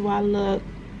different? Do I look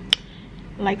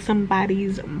like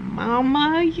somebody's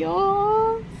mama,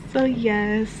 y'all? So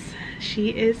yes, she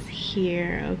is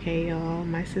here. Okay, y'all,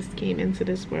 my sis came into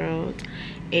this world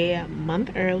a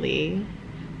month early,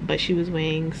 but she was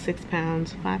weighing 6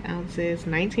 pounds 5 ounces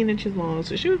 19 inches long,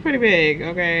 so she was pretty big.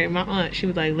 Okay, my aunt, she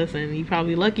was like, listen, you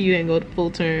probably lucky you didn't go to full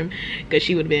term because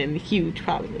she would have been huge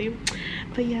probably.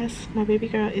 But yes, my baby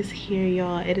girl is here,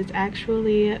 y'all. It is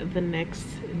actually the next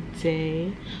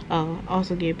day.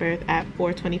 Also gave birth at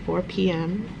 4:24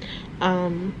 p.m.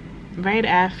 Right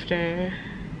after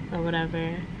or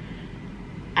whatever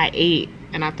I ate,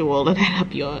 and I threw all of that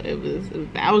up, y'all.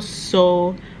 I was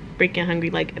so freaking hungry.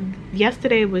 Like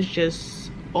yesterday was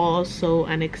just all so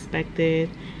unexpected.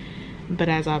 But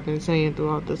as I've been saying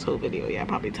throughout this whole video, yeah,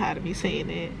 probably tired of me saying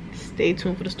it. Stay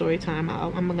tuned for the story time.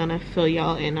 I'm gonna fill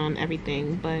y'all in on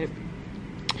everything. But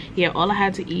yeah, all I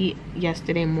had to eat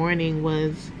yesterday morning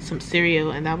was some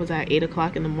cereal, and that was at 8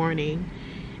 o'clock in the morning.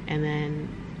 And then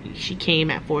she came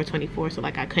at 4:24, so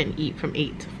like I couldn't eat from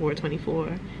 8 to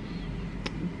 4:24.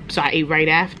 So I ate right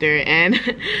after, and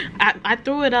I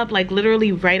threw it up like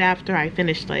literally right after I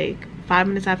finished. Like 5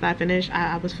 minutes after I finished,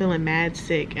 I was feeling mad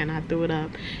sick, and I threw it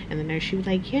up. And the nurse, she was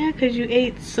like, yeah, because you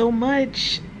ate so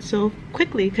much so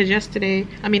quickly. Because yesterday,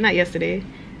 I mean not yesterday,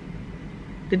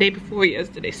 the day before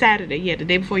yesterday, Saturday, yeah, the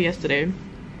day before yesterday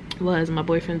was my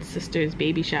boyfriend's sister's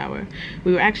baby shower.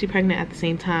 We were actually pregnant at the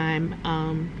same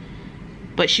time,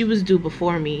 but she was due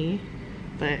before me,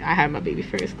 but I had my baby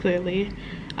first, clearly.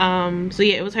 So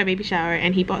yeah, it was her baby shower,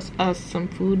 and he bought us some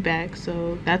food back,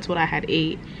 so that's what I had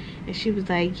ate. And she was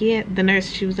like, yeah, the nurse,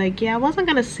 she was like, yeah, I wasn't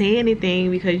gonna say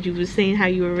anything because you were saying how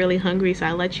you were really hungry, so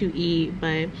I let you eat,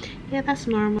 but yeah, that's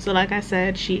normal. So like I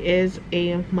said, she is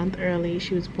a month early.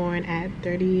 She was born at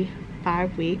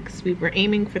 35 weeks. We were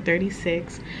aiming for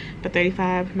 36, but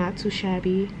 35, not too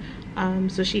shabby.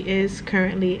 So she is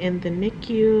currently in the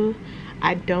NICU.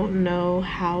 I don't know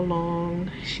how long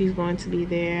she's going to be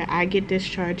there. I get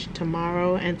discharged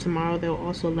tomorrow, and tomorrow they'll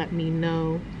also let me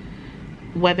know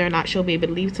whether or not she'll be able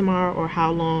to leave tomorrow or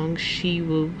how long she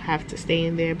will have to stay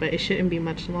in there, but it shouldn't be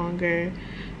much longer.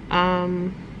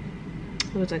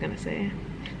 What was I gonna say?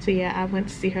 So yeah, I went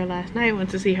to see her last night. I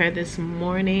went to see her this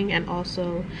morning, and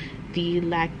also the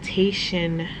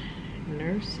lactation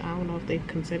nurse, I don't know if they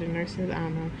consider nurses, I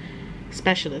don't know,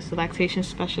 specialist, the lactation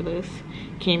specialist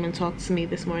came and talked to me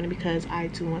this morning because I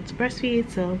too want to breastfeed.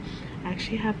 So I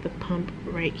actually have the pump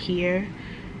right here.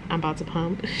 I'm about to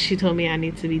pump. She told me I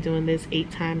need to be doing this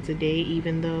 8 times a day,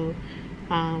 even though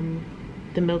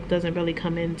the milk doesn't really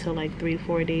come in till like 3 to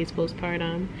 4 days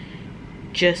postpartum,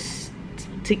 just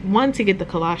to get the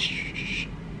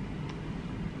cholesterol.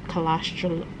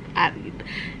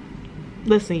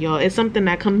 Listen y'all, it's something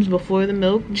that comes before the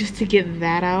milk, just to get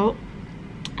that out.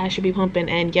 I should be pumping.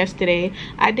 And yesterday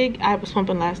I was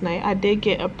pumping last night. I did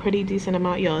get a pretty decent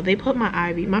amount, y'all. They put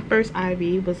my IV, my first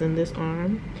IV was in this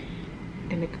arm,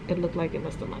 and it looked like it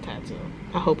messed up my tattoo.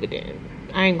 I hope it didn't.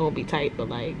 I ain't gonna be tight, but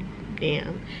like,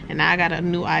 damn. And now I got a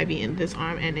new IV in this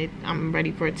arm, and I'm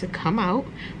ready for it to come out,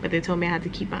 but they told me I had to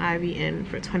keep my IV in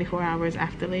for 24 hours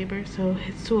after labor. So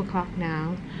it's 2 o'clock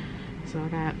now, so I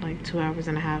got like 2.5 hours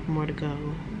more to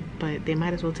go. But they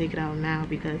might as well take it out now,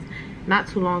 because not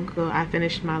too long ago I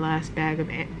finished my last bag of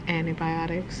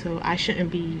antibiotics, so I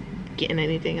shouldn't be getting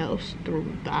anything else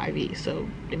through the IV. So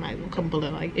they might as well come pull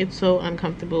it. Like, it's so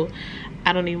uncomfortable.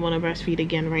 I don't even want to breastfeed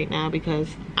again right now,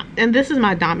 because and this is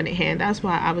my dominant hand. That's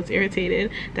why I was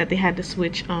irritated that they had to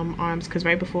switch arms, because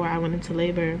right before I went into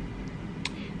labor,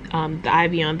 the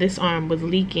IV on this arm was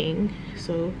leaking,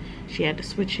 so she had to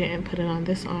switch it and put it on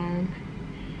this arm.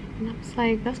 And I was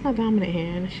like, that's my dominant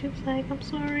hand. She was like, I'm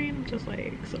sorry. I'm just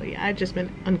like, so yeah, I've just been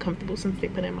uncomfortable since they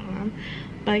put it in my arm.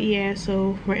 But yeah,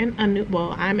 so we're in a new,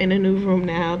 well, I'm in a new room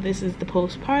now. This is the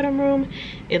postpartum room.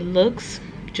 It looks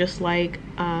just like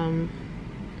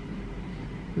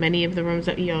many of the rooms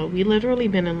that, yo, we literally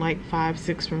been in like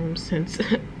 5-6 rooms since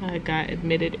I got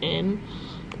admitted in.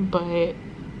 But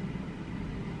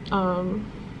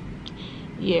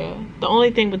yeah, the only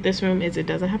thing with this room is it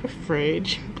doesn't have a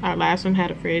fridge. Our last room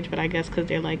had a fridge, but I guess because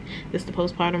they're like, this is the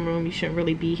postpartum room, you shouldn't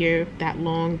really be here that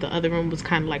long. The other room was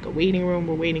kind of like a waiting room.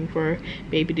 We're waiting for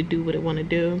baby to do what it want to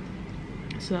do.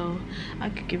 So I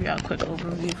could give y'all a quick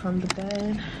overview from the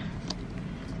bed.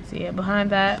 So yeah,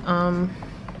 behind that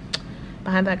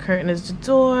curtain is the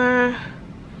door,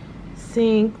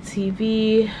 sink,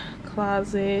 TV,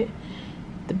 closet,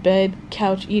 the bed,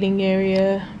 couch, eating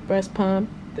area, breast pump.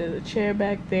 There's a chair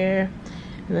back there,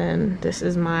 and then this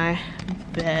is my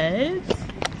bed.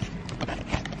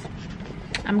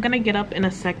 I'm gonna get up in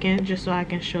a second just so I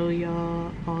can show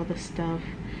y'all all the stuff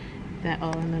that,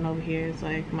 oh, and then over here is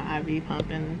like my IV pump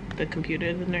and the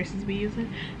computer the nurses be using.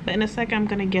 But in a second I'm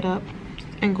gonna get up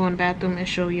and go in the bathroom and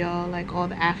show y'all like all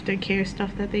the aftercare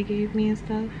stuff that they gave me and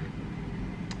stuff.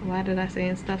 Why did I say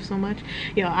and stuff so much?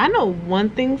 Yo, I know one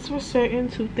thing's for certain,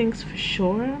 2 things for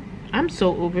sure. I'm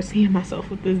so overseeing myself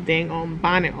with this dang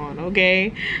bonnet on,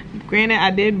 okay? Granted,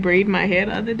 I did braid my hair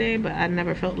the other day, but I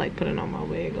never felt like putting on my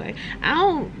wig. Like, I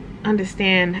don't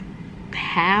understand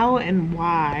how and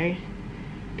why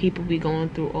people be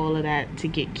going through all of that to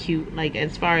get cute, like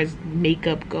as far as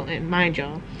makeup go. And mind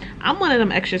y'all, I'm one of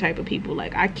them extra type of people.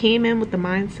 Like, I came in with the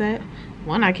mindset,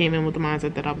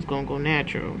 that I was gonna go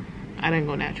natural. I didn't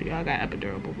go natural, y'all. I got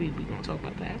epidural, but we gonna talk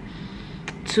about that.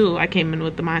 2, I came in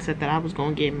with the mindset that I was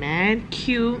gonna get mad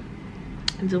cute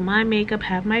do my makeup,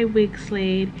 have my wig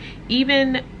slayed.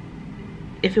 Even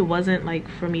if it wasn't like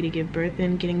for me to give birth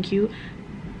and getting cute,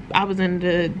 I was in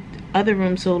the other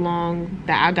room so long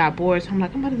that I got bored, so I'm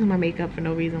like, I'm about to do my makeup for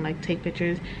no reason, like take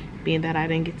pictures, being that I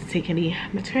didn't get to take any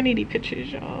maternity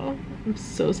pictures, y'all. I'm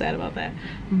so sad about that.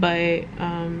 But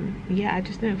yeah, I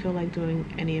just didn't feel like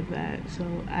doing any of that. So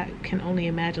I can only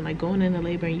imagine like going into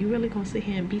labor and you really gonna sit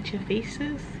here and beat your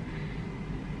faces.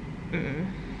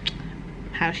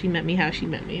 How she met me, how she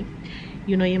met me.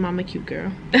 You know your mama cute,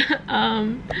 girl.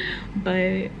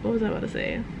 But what was I about to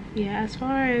say? Yeah, as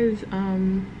far as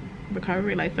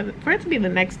recovery, like for it to be the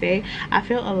next day, I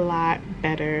feel a lot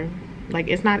better. Like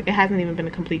it hasn't even been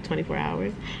a complete 24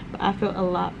 hours, but I feel a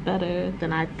lot better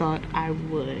than I thought I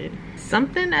would.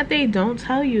 Something that they don't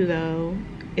tell you though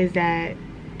is that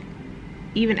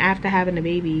even after having a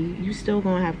baby, you still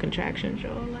gonna have contractions,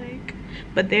 y'all. Like,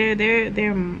 but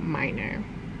they're minor.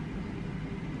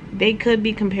 They could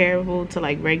be comparable to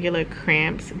like regular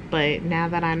cramps, but now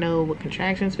that I know what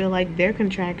contractions feel like, they're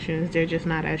contractions, they're just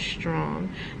not as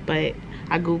strong. But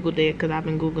I googled it because I've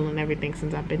been googling everything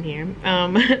since I've been here.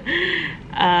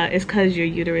 It's because your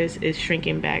uterus is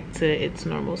shrinking back to its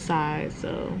normal size,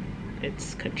 so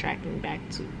it's contracting back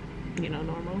to, you know,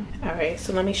 normal. All right,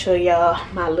 so let me show y'all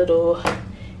my little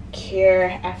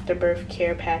care after birth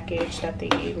care package that they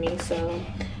gave me. So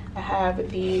I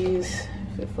have these,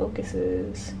 if it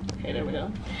focuses, okay, there we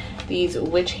go, these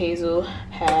witch hazel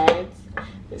pads,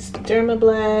 this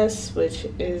Dermablast, which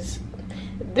is,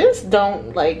 this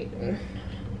don't like,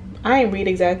 I didn't read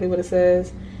exactly what it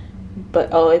says, but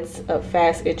oh, it's a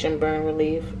fast itch and burn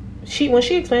relief. When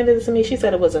she explained it to me, she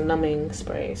said it was a numbing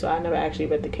spray, so I never actually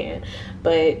read the can,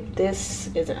 but this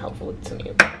isn't helpful to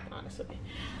me, honestly.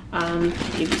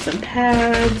 Give you some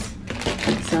pads,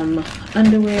 some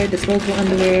underwear, disposable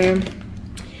underwear.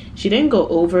 She didn't go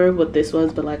over what this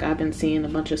was, but like I've been seeing a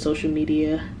bunch of social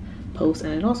media posts,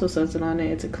 and it also says it on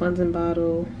it. It's a cleansing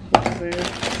bottle, whatever.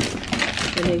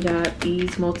 And they got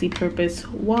these multi-purpose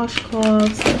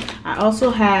washcloths. I also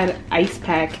had ice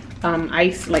pads,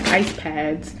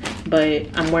 but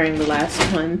I'm wearing the last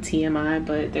one, TMI,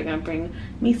 but they're gonna bring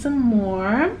me some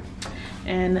more.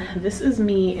 And this is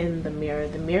me in the mirror.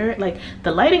 The mirror, like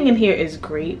the lighting in here is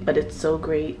great, but it's so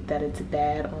great that it's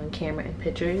bad on camera and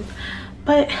pictures.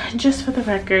 But just for the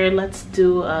record, let's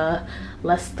do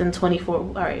less than 24,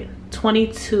 all right,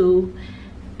 22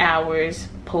 hours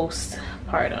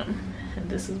postpartum. And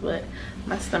this is what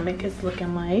my stomach is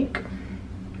looking like.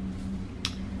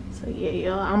 So yeah,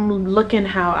 y'all, I'm looking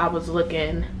how I was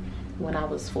looking when I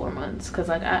was 4 months, because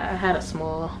like I had a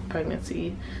small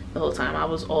pregnancy the whole time. I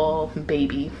was all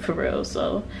baby for real,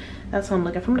 so that's how I'm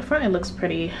looking. From the front it looks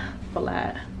pretty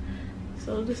flat.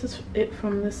 So this is it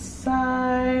from this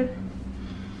side.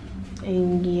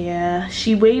 And yeah,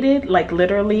 she waited like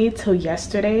literally till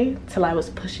yesterday till I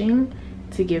was pushing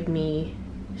to give me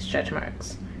stretch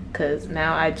marks, because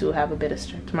now I do have a bit of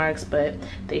stretch marks, but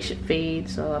they should fade,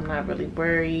 so I'm not really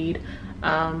worried.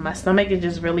 My stomach is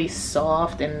just really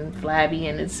soft and flabby,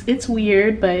 and it's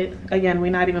weird, but again,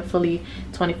 we're not even fully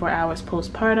 24 hours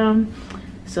postpartum.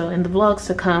 So in the vlogs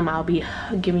to come, I'll be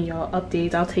giving y'all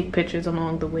updates. I'll take pictures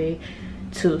along the way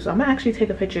too. So I'm gonna actually take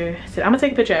a picture. I'm gonna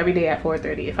take a picture every day at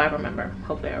 4:30 if I remember.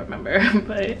 Hopefully I remember.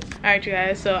 But all right, you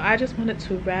guys, so I just wanted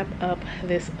to wrap up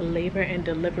this labor and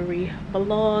delivery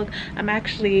vlog. I'm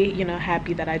actually, you know,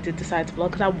 happy that I did decide to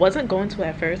vlog, because I wasn't going to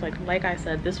at first. Like I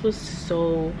said, this was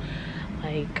so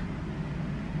like,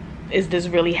 is this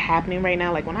really happening right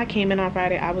now? Like when I came in on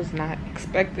Friday, I was not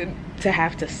expecting to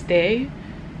have to stay,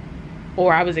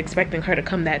 or I was expecting her to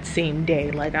come that same day.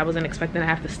 Like I wasn't expecting to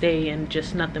have to stay and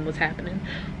just nothing was happening.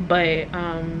 But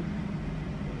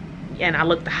and I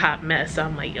looked a hot mess, so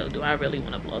I'm like, yo, do I really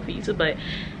want to vlog for you? So, but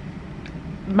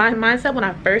my mindset when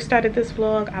I first started this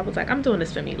vlog, I was like, I'm doing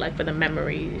this for me, like for the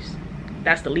memories.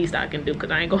 That's the least I can do,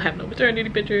 because I ain't gonna have no maternity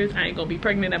pictures, I ain't gonna be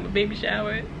pregnant at my baby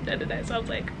shower, so I was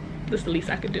like, this is the least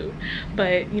I could do.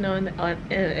 But you know, in the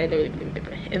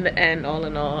end, all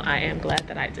in all, I am glad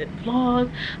that I did vlog.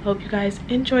 I hope you guys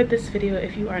enjoyed this video.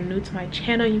 If you are new to my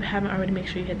channel, you haven't already, make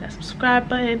sure you hit that subscribe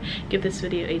button, give this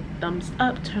video a thumbs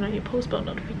up, turn on your post bell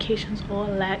notifications, all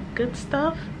that good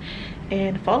stuff,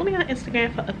 and follow me on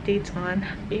Instagram for updates on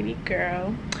baby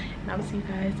girl. And I will see you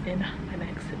guys in my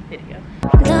next video.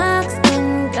 Dark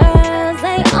skin girls,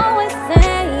 they always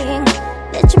saying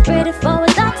that you're pretty for a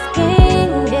dark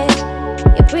skin, yeah.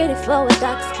 You're pretty for a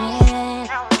dark skin.